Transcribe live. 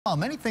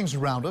Many things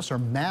around us are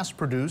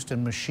mass-produced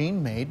and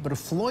machine-made, but a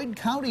Floyd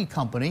County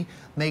company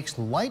makes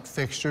light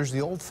fixtures the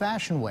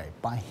old-fashioned way,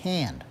 by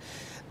hand.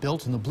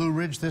 Built in the Blue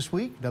Ridge this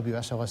week,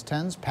 WSLS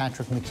 10's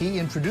Patrick McKee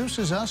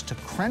introduces us to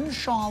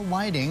Crenshaw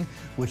lighting,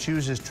 which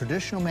uses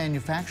traditional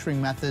manufacturing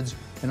methods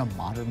in a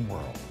modern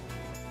world.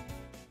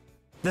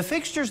 The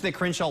fixtures that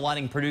Crenshaw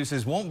Lighting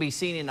produces won't be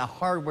seen in a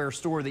hardware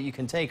store that you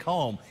can take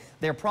home.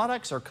 Their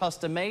products are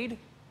custom-made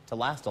to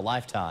last a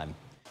lifetime.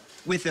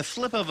 With the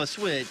flip of a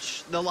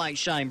switch, the lights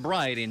shine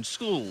bright in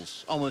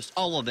schools, almost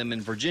all of them in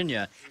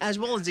Virginia, as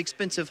well as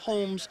expensive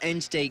homes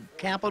and state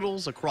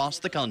capitals across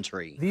the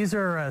country. These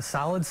are a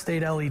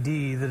solid-state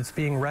LED that's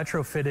being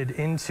retrofitted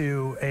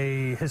into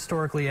a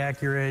historically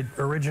accurate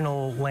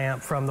original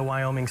lamp from the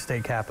Wyoming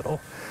State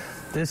Capitol.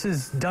 This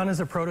is done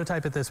as a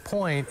prototype at this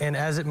point, and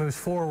as it moves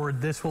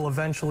forward, this will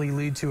eventually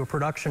lead to a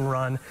production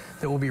run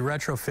that will be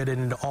retrofitted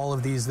into all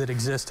of these that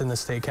exist in the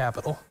state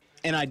capitol.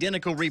 An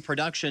identical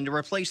reproduction to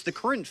replace the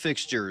current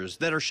fixtures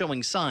that are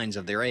showing signs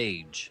of their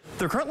age.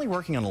 They're currently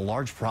working on a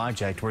large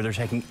project where they're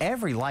taking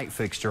every light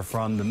fixture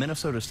from the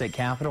Minnesota State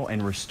Capitol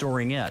and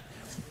restoring it.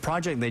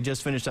 Project they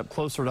just finished up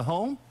closer to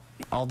home,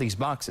 all these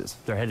boxes.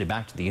 They're headed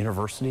back to the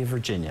University of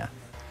Virginia.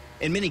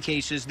 In many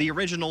cases, the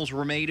originals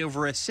were made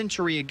over a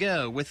century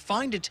ago with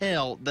fine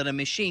detail that a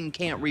machine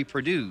can't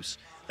reproduce.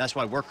 That's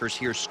why workers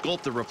here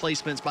sculpt the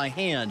replacements by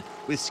hand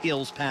with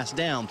skills passed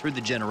down through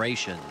the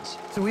generations.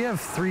 So we have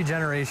 3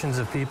 generations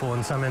of people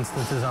in some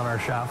instances on our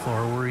shop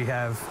floor where we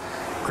have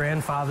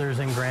grandfathers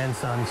and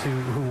grandsons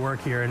who work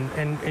here.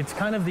 And it's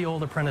kind of the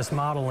old apprentice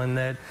model in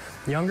that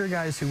younger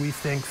guys who we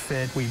think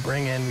fit, we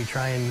bring in, we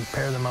try and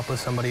pair them up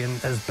with somebody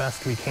as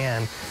best we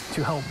can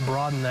to help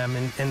broaden them.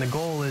 And the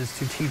goal is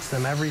to teach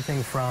them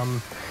everything from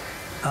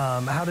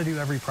how to do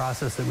every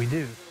process that we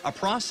do. A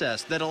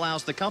process that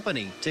allows the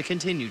company to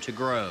continue to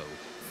grow.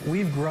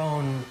 We've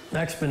grown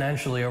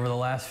exponentially over the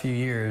last few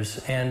years,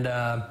 and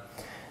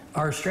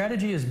our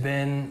strategy has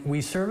been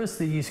we service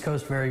the East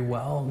Coast very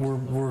well.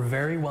 We're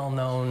very well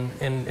known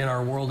in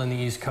our world in the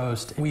East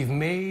Coast. We've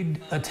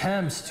made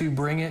attempts to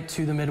bring it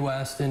to the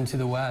Midwest and to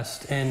the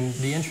West, and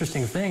the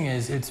interesting thing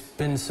is it's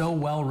been so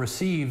well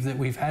received that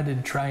we've had to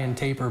try and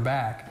taper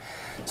back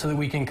so that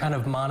we can kind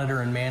of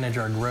monitor and manage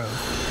our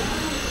growth.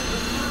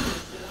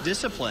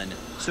 Discipline,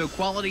 so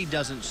quality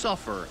doesn't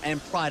suffer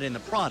and pride in the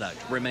product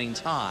remains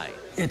high.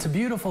 It's a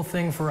beautiful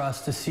thing for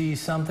us to see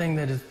something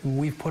that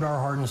we've put our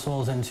heart and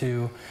souls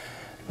into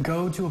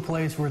go to a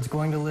place where it's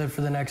going to live for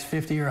the next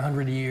 50 or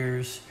 100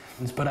 years.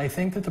 But I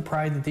think that the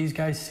pride that these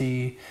guys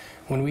see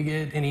when we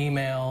get an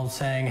email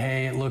saying,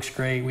 hey, it looks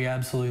great, we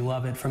absolutely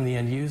love it from the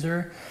end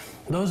user,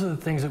 those are the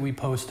things that we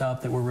post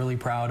up that we're really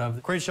proud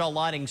of. Crenshaw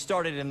Lighting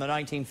started in the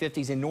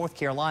 1950s in North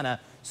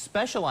Carolina,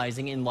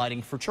 specializing in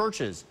lighting for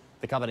churches.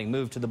 The company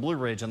moved to the Blue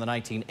Ridge in the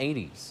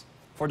 1980s.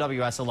 For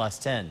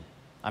WSLS 10,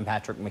 I'm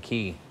Patrick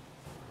McKee.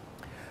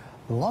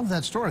 Love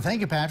that story.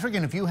 Thank you, Patrick.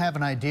 And if you have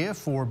an idea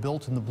for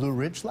Built in the Blue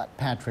Ridge, let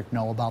Patrick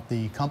know about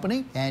the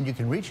company, and you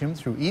can reach him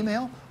through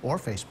email or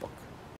Facebook.